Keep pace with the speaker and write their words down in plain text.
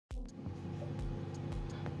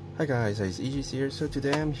Hi guys, it's EGC here. So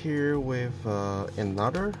today I'm here with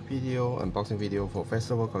another unboxing video for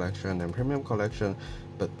Festival Collection and Premium Collection,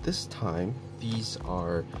 but this time these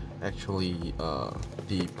are actually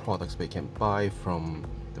the products we can buy from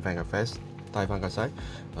the Vanguard Fest, Thai Vanguard side.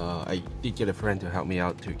 I did get a friend to help me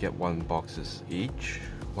out to get one box each,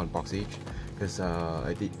 because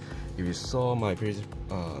I did. If you saw my previous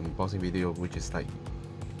unboxing video, which is like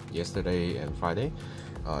yesterday and Friday,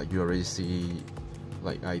 you already see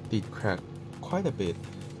like I did crack quite a bit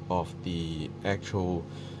of the actual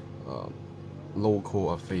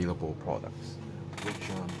local available products, which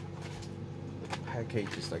the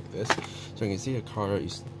package is like this. So you can see the color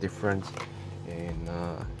is different, and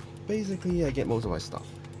basically I get most of my stuff.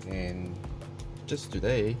 And just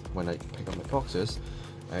today when I pick up my boxes,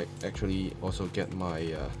 I actually also get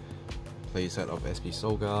my playset of SP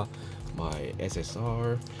Soga, my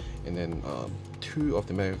SSR, and then two of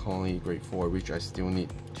the Mega Colony Grade 4, which I still need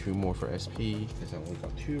two more for SP because I only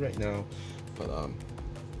got two right now. But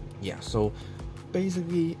yeah, so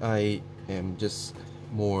basically I am just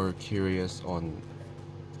more curious on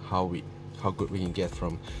how good we can get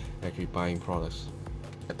from actually buying products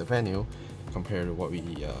at the venue compared to what we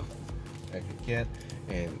actually get.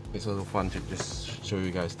 And it's also fun to just show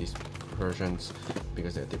you guys these versions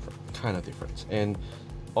because they're kind of different. And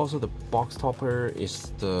also the box topper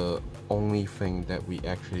is the only thing that we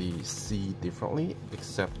actually see differently,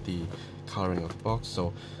 except the coloring of the box.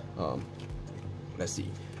 So let's see.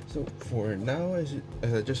 So for now, as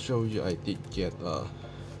I just showed you, I did get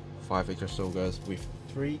 5 extra Sogas with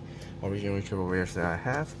 3 original triple rares that I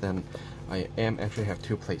have. Then I am actually have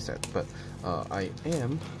 2 playsets, but I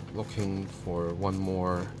am looking for one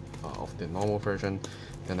more of the normal version.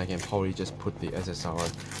 Then I can probably just put the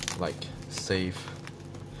SSR like safe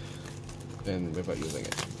and without using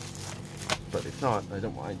it. But if not, I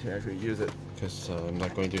don't mind to actually use it because I'm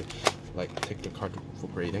not going to like take the card for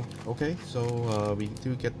grading. Okay, so we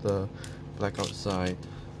do get the blackout side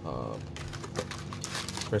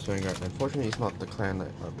first Vanguard. Unfortunately, it's not the clan,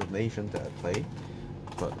 the nation that I play,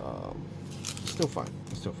 but still fun.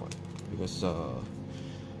 It's still fun because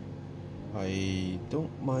I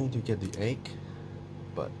don't mind to get the egg,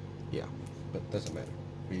 but yeah, but doesn't matter.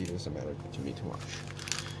 Really doesn't matter to me too much.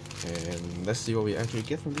 And let's see what we actually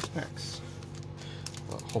get from these packs.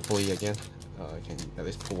 Hopefully again I can at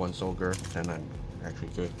least pull one Soldier, then I'm actually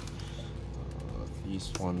good.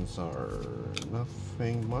 These ones are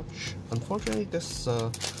nothing much. Unfortunately, this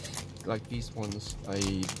like these ones,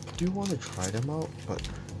 I do want to try them out, but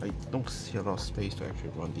I don't see a lot of space to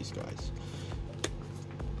actually run these guys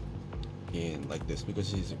in like this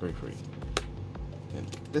because it's a grade 3. And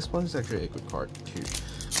this one is actually a good card to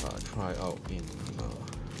try out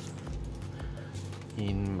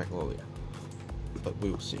in Magnolia, but we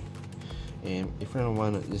will see. And a friend of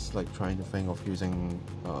mine is like trying to think of using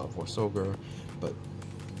for Soger, but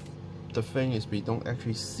the thing is we don't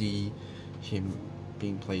actually see him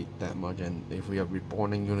being played that much, and if we are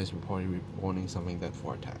reborning units, we're probably reborning something that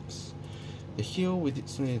for attacks. The heal we did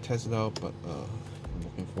certainly test it out, but I'm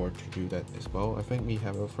looking forward to do that as well. I think we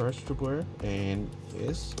have a first trooper, and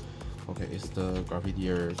it's the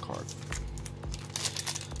Gravitier card.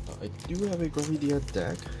 I do have a Gravitier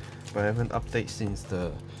deck, but I haven't updated since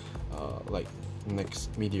the like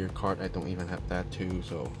next Meteor card. I don't even have that too,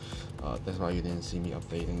 so that's why you didn't see me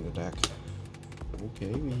updating the deck.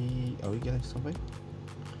 Okay, are we getting something?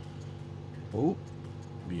 Oh,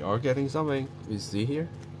 we are getting something. We see here.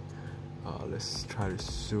 Let's try to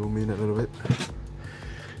zoom in a little bit.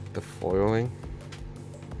 The foiling,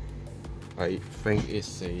 I think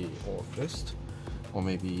it's a Orphist, or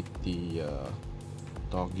maybe the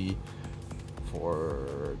doggy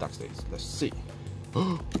for Dark States. Let's see.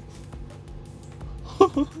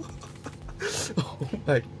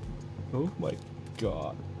 Oh my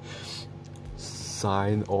god.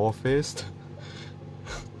 Sign Orphist.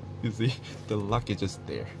 You see, the luck is just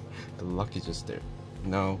there. The luck is just there.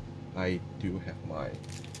 Now I do have my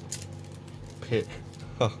pit.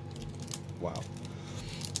 Wow,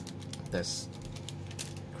 that's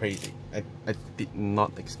crazy. I did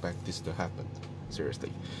not expect this to happen.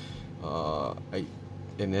 Seriously.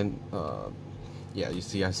 Yeah, you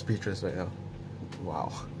see I'm speechless right now.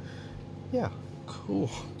 Wow. Yeah, cool.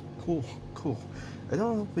 I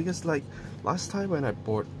don't know, because like last time when I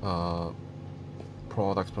bought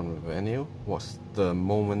products from the venue was the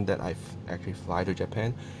moment that I actually fly to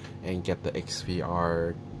Japan and get the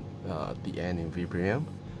XVR the N in V Premium.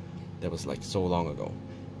 That was like so long ago,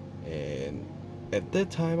 and at that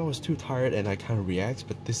time I was too tired and I can't react,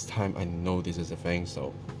 but this time I know this is a thing,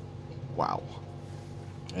 so wow.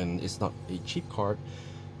 And it's not a cheap card.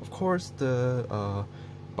 Of course, the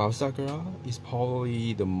Sakura is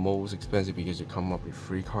probably the most expensive because you come up with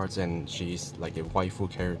 3 cards and she's like a waifu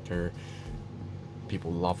character.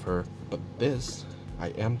 People love her, but this, I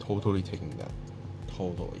am totally taking that.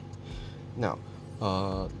 Totally. Now,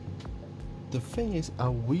 the thing is,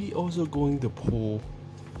 are we also going to pull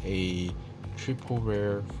a triple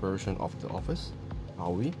rare version of the Office?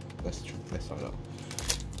 Are we? Let's find out.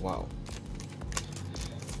 Wow.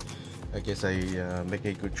 I guess I make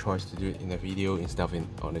a good choice to do it in a video instead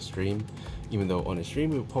of on a stream. Even though on a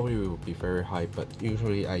stream it probably will be very high, but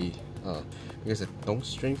usually I because I don't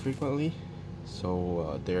stream frequently,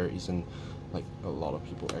 so there isn't like a lot of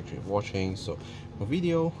people actually watching. So a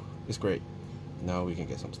video is great. Now we can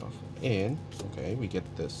get some stuff, and okay, we get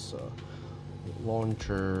this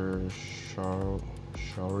launcher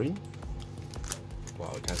showering.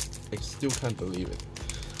 Wow, I still can't believe it.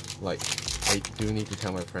 Like, I do need to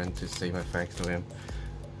tell my friend to say my thanks to him.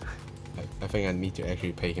 I think I need to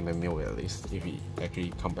actually pay him a meal at least if he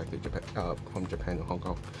actually come back to Japan, from Japan to Hong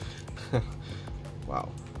Kong. Wow,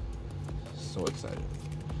 so excited.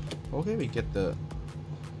 Okay, we get the,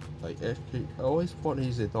 like, actually, I always thought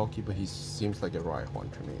he's a doggy, but he seems like a right one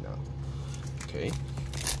to me now. Okay,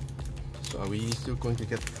 so are we still going to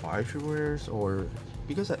get 5 triple or,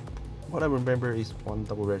 because what I remember is 1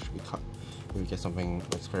 double rare should be cut. We get something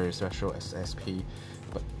that's very special as SP,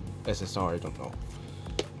 but SSR I don't know.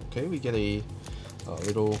 Okay, we get a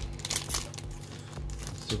little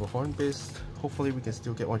silver horn beast. Hopefully we can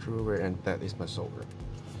still get 1 triple rare, and that is my silver.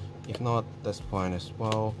 If not, that's fine as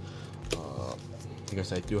well,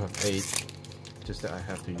 because I do have 8, just that I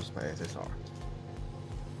have to use my SSR.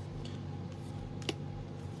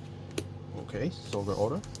 Okay, silver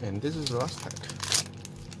order, and this is the last pack.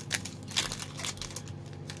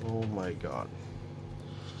 Oh my god.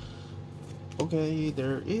 Okay,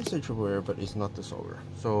 there is a triple rare, but it's not the silver.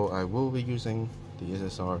 So I will be using the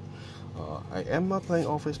SSR. I am not playing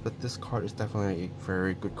Office, but this card is definitely a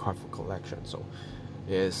very good card for collection. So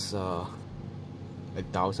it's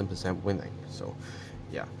 1000% winning. So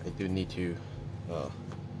yeah, I do need to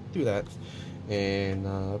do that, and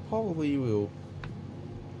probably will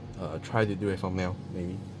try to do a thumbnail,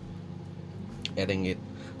 maybe adding it,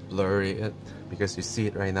 blurry it, because you see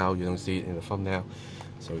it right now, you don't see it in the thumbnail,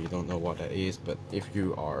 so you don't know what that is. But if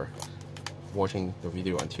you are watching the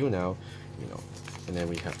video until now, you know. And then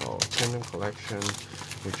we have our premium collection,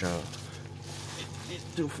 which it's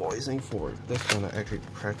still voicing for this one. I actually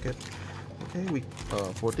crack it. Okay, we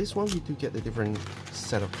for this one we do get a different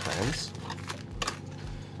set of plans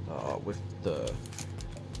with the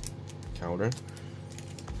counter,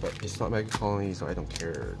 but it's not Mega Colony, so I don't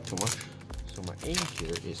care too much. So my aim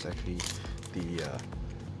here is actually the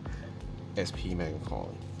SP Mega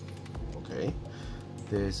Colony. Okay,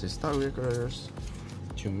 this is Star Regulars.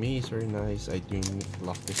 To me, it's very nice. I do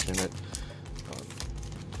love this unit.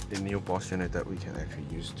 The new boss unit that we can actually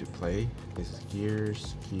use to play. This is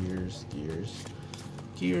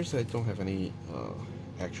Gears. I don't have any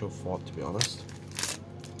actual fault, to be honest,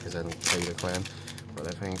 because I don't play the clan. But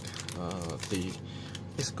I think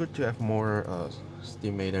it's good to have more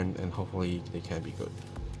Steam Maiden, and hopefully they can be good.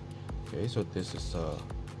 Okay, so this is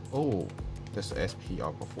oh, that's the SP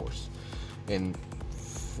Aqua Force, and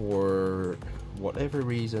for whatever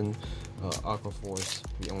reason, Aqua Force,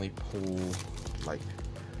 we only pull like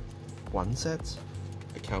 1 set.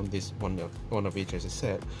 I count this one of each as a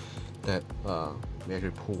set that we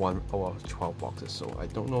actually pull 1 out of 12 boxes. So I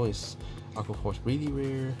don't know, is Aqua Force really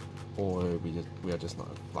rare, or we are just not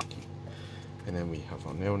lucky. And then we have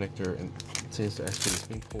our Nail Nectar, and since the SP is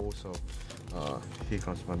being pulled, so here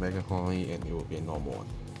comes my Mega Colony, and it will be a normal one.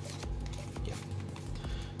 Yeah,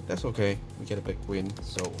 that's okay. We get a big win,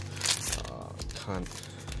 so can't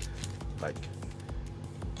like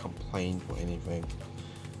complain for anything.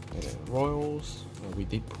 And then Royals, we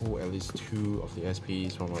did pull at least 2 of the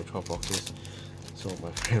SPs from our 12 boxes, so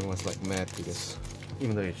my friend was like mad because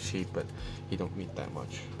even though it's cheap, but he don't meet that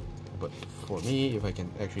much. But for me, if I can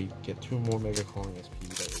actually get 2 more Mega Colony SP,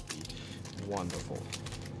 that would be wonderful.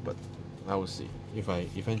 But I will see. If I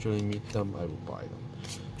eventually meet them, I will buy them.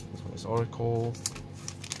 This one is Oracle,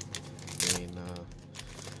 and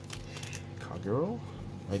Girl.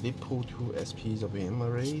 I did pull 2 SPs of the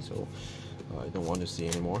Ray, so I don't want to see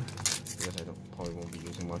anymore, because I probably won't be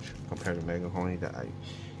using much compared to Mega Colony that I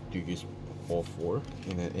do use all 4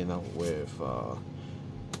 in with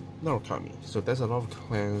Narukami. So there's a lot of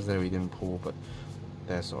clans that we didn't pull, but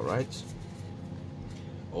that's alright.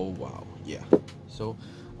 Oh wow, yeah. So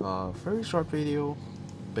very short video,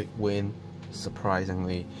 big win,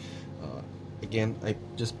 surprisingly. Again, I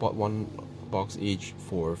just bought 1 box each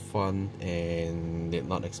for fun and did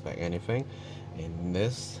not expect anything. And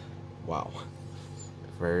this, wow,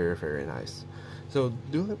 very nice. So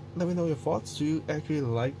do let me know your thoughts. Do you actually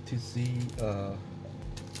like to see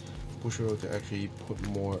Bushiroad to actually put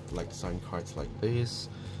more like signed cards like this?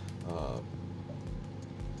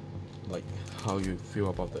 Like how you feel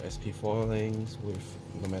about the SP foilings with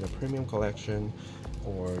no matter premium collection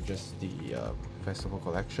or just the festival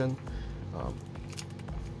collection.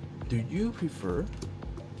 Do you prefer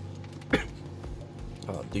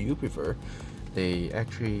they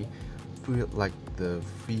actually put like the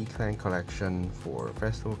free clan collection for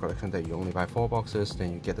festival collection that you only buy 4 boxes,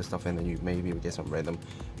 then you get the stuff and then you maybe get some random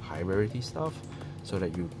high rarity stuff, so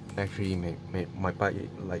that you actually might buy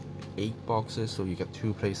like 8 boxes so you get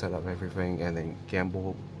 2 play set of everything and then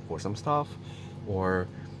gamble for some stuff? Or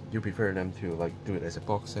you prefer them to like do it as a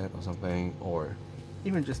box set or something, or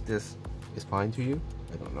even just this is fine to you?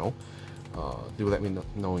 I don't know. Do let me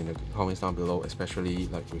know in the comments down below, especially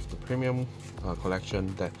like with the premium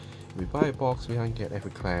collection, that we buy a box we don't get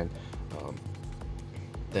every clan.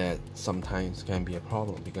 That sometimes can be a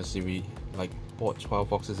problem, because if we like bought 12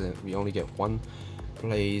 boxes and we only get one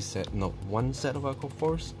set of Alcohol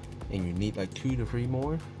Force, and you need like 2 to 3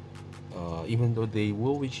 more, even though they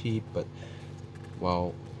will be cheap, but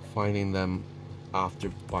well, finding them after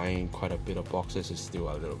buying quite a bit of boxes is still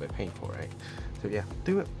a little bit painful, right? So yeah,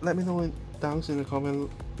 let me know down in the comment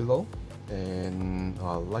below, and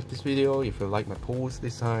like this video if you like my pulls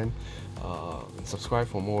this time. Subscribe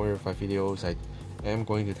for more 5 videos. I am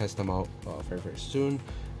going to test them out very soon,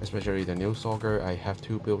 especially the new Stalker. I have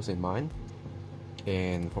 2 builds in mind,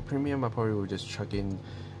 and for premium I probably will just chuck in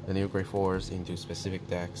the new Grey Force into specific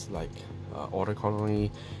decks like Order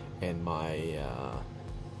Colony and my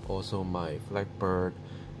also my Blackbird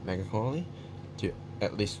Mega Colony, to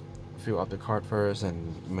at least fill up the card first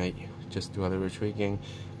and just do a little tweaking.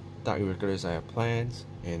 Dark Irregulars I have plans,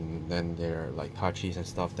 and then there are like Tachis and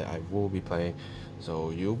stuff that I will be playing, so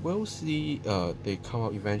you will see they come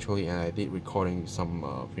out eventually. And I did recording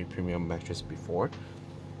some free premium matches before,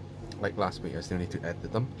 like last week. I still need to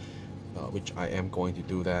edit them, which I am going to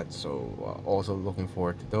do that, so also looking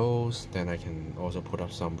forward to those. Then I can also put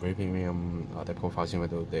up some free premium that profiles, even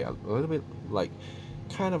though they are a little bit like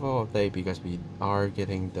kind of out of date, because we are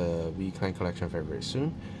getting the V-Clan collection very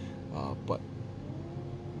soon, but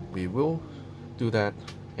we will do that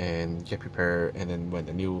and get prepared, and then when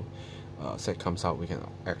the new set comes out we can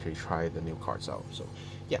actually try the new cards out. So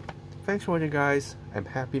yeah, thanks for watching guys. I'm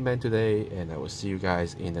happy man today, and I will see you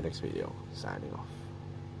guys in the next video. Signing off.